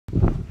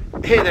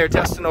Hey there,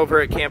 Dustin over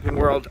at Camping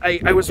World.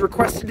 I was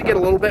requested to get a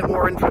little bit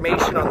more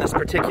information on this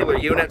particular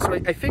unit, so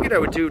I figured I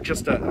would do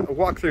just a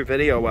walkthrough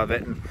video of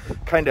it and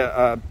kind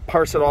of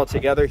parse it all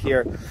together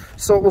here.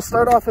 So we'll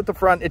start off at the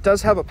front. It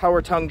does have a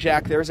power tongue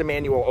jack. There's a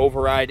manual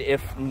override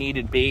if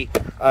needed be.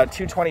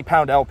 Two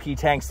 20-pound LP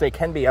tanks. They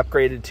can be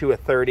upgraded to a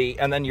 30,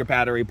 and then your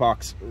battery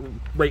box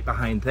right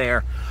behind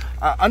there.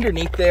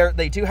 Underneath there,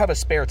 they do have a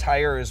spare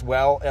tire as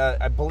well,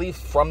 I believe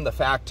from the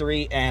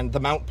factory, and the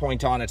mount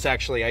point on it's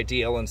actually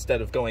ideal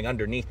instead of going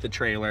underneath the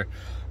trailer,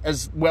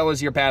 as well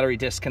as your battery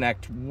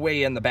disconnect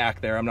way in the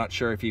back there. I'm not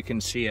sure if you can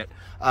see it.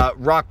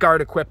 Rock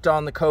guard equipped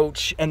on the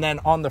coach, and then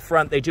on the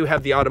front they do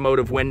have the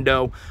automotive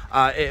window.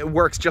 It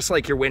works just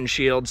like your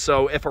windshield,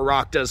 so if a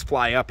rock does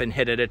fly up and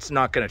hit it, it's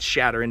not going to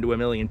shatter into a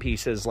million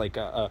pieces like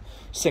a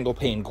single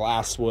pane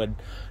glass would.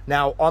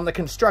 Now on the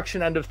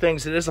construction end of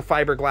things, it is a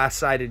fiberglass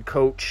sided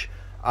coach.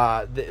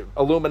 The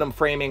aluminum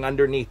framing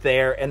underneath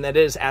there, and that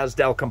is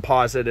Azdel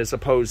composite as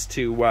opposed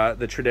to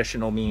the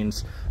traditional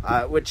means,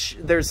 which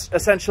there's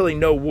essentially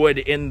no wood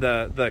in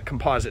the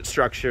composite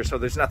structure, so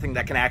there's nothing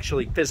that can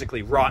actually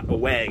physically rot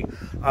away,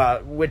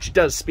 which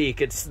does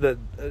speak. It's the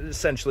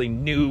essentially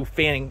new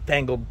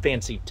fangled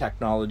fancy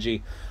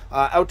technology.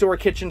 Outdoor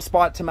kitchen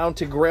spot to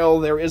mount a grill.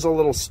 There is a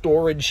little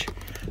storage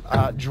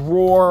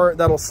drawer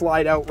that'll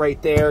slide out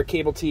right there.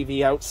 Cable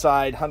TV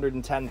outside,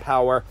 110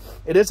 power.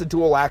 It is a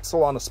dual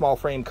axle on a small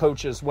frame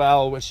coach as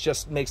well, which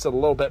just makes it a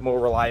little bit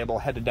more reliable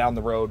headed down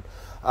the road.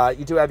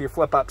 You do have your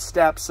flip up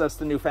steps. That's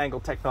the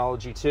newfangled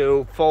technology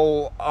too.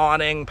 Full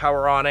awning,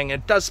 power awning.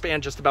 It does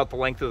span just about the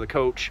length of the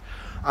coach.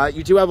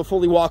 You do have a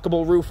fully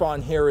walkable roof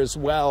on here as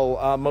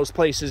well. Most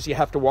places you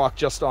have to walk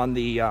just on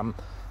the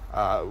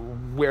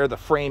where the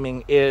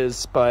framing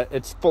is, but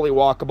it's fully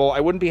walkable. I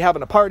wouldn't be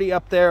having a party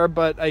up there,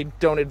 but I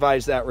don't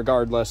advise that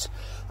regardless.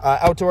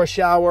 Outdoor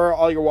shower,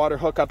 all your water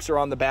hookups are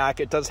on the back.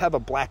 It does have a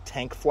black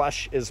tank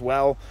flush as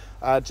well.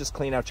 Just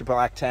clean out your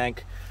black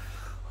tank.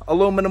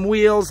 Aluminum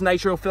wheels,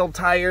 nitro filled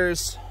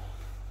tires,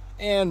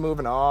 and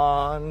moving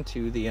on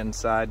to the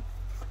inside.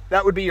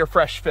 That would be your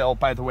fresh fill,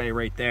 by the way,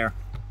 right there.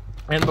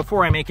 And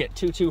before I make it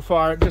too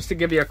far, just to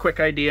give you a quick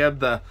idea of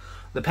the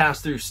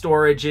pass-through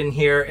storage in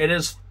here, it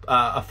is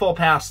a full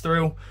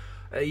pass-through.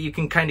 You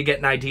can kind of get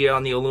an idea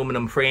on the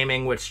aluminum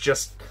framing, which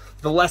just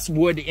the less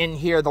wood in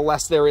here, the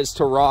less there is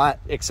to rot,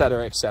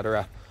 etc.,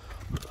 etc.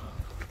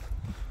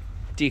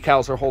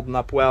 Decals are holding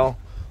up well.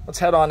 Let's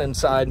head on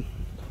inside.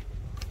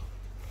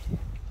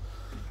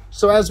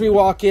 So as we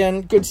walk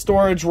in, good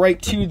storage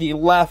right to the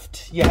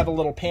left. You have a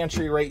little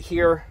pantry right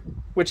here,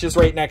 which is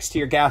right next to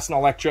your gas and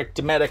electric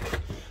Dometic,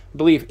 I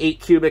believe 8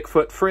 cubic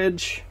foot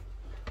fridge.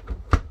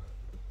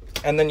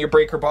 And then your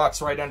breaker box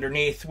right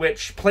underneath,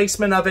 which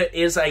placement of it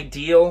is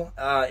ideal.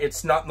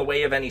 It's not in the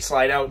way of any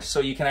slide out, so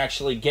you can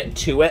actually get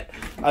to it.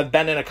 I've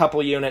been in a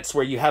couple units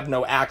where you have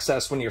no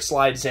access when your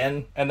slide's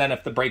in, and then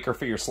if the breaker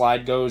for your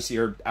slide goes,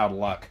 you're out of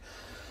luck.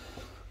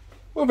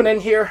 Moving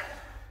in here,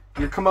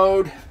 your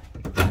commode,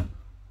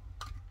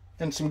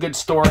 and some good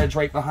storage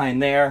right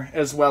behind there,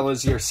 as well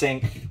as your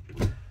sink,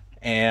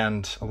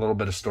 and a little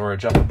bit of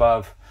storage up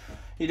above.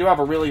 You do have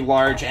a really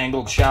large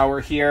angled shower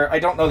here. I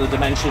don't know the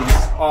dimensions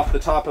off the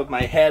top of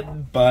my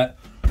head, but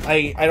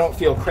I don't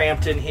feel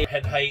cramped in here.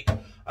 Head height,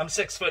 I'm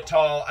 6 foot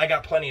tall. I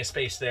got plenty of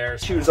space there.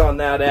 Shoes on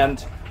that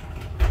end.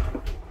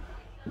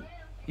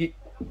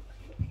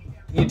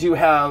 You do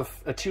have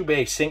a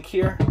 2-bay sink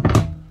here.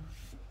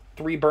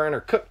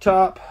 3-burner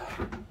cooktop.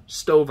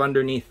 Stove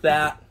underneath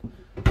that.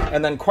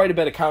 And then quite a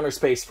bit of counter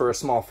space for a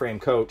small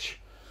frame coach.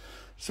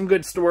 Some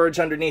good storage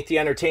underneath the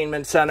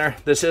entertainment center.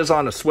 This is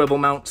on a swivel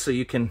mount, so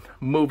you can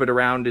move it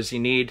around as you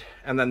need.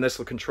 And then this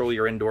will control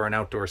your indoor and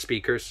outdoor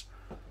speakers.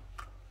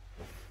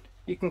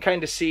 You can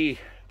kind of see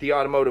the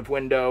automotive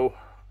window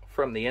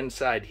from the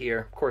inside here.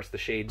 Of course, the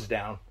shade's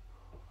down.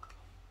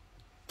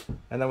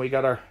 And then we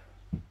got our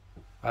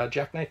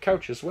jackknife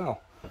couch as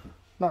well.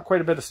 Not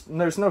quite a bit of...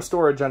 There's no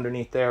storage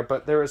underneath there,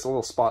 but there is a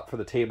little spot for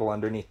the table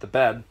underneath the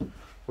bed,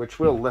 which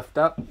will lift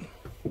up.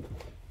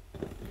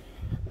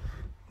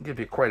 Give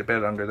you quite a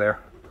bit under there.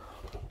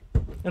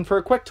 And for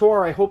a quick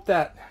tour, I hope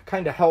that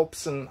kind of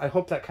helps, and I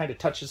hope that kind of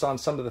touches on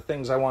some of the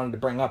things I wanted to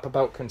bring up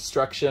about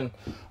construction.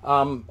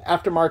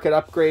 Aftermarket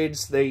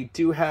upgrades, they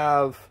do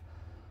have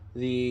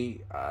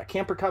the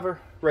camper cover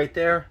right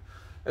there,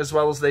 as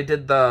well as they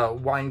did the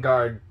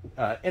Winegard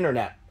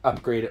internet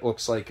upgrade, it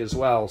looks like, as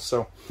well.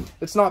 So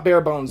it's not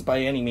bare bones by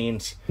any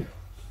means.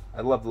 I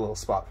love the little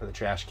spot for the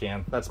trash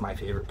can. That's my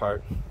favorite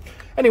part.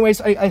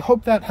 Anyways, I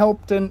hope that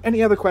helped. And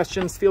any other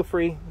questions, feel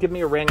free, give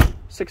me a ring.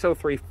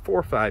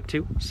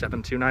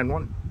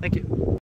 603-452-7291. Thank you.